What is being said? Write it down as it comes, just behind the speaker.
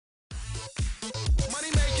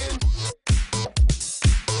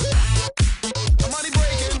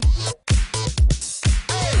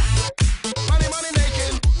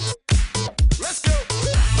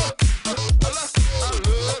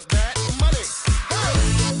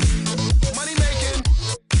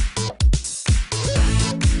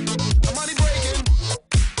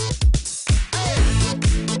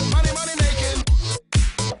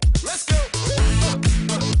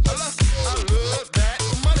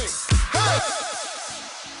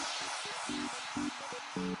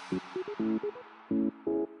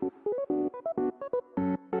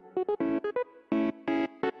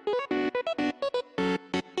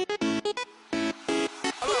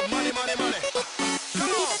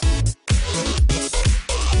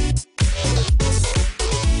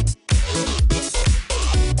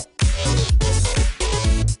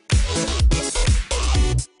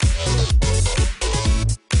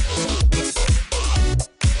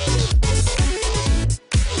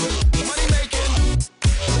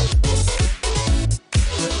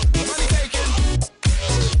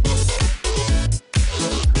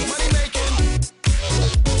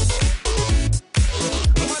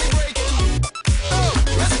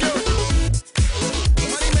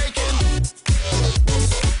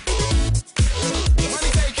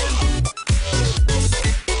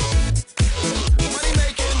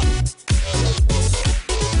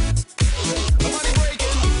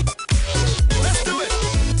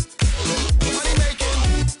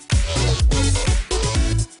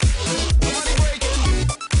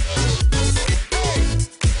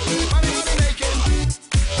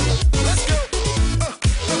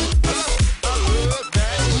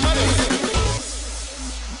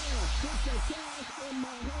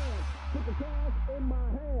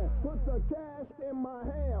cash in my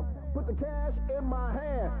hand, put the cash in my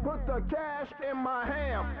hand, put the cash in my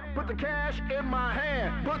hand, put the cash in my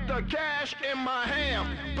hand, put the cash in my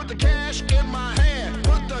hand, put the cash in my hand,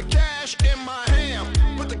 put the cash in my hand,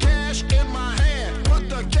 put the cash in my hand,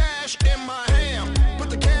 put the cash in my hand, put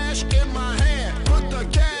the cash in my hand, put the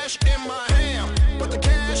cash in my hand, put the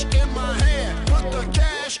cash in my hand, put the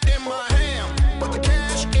cash in my hand.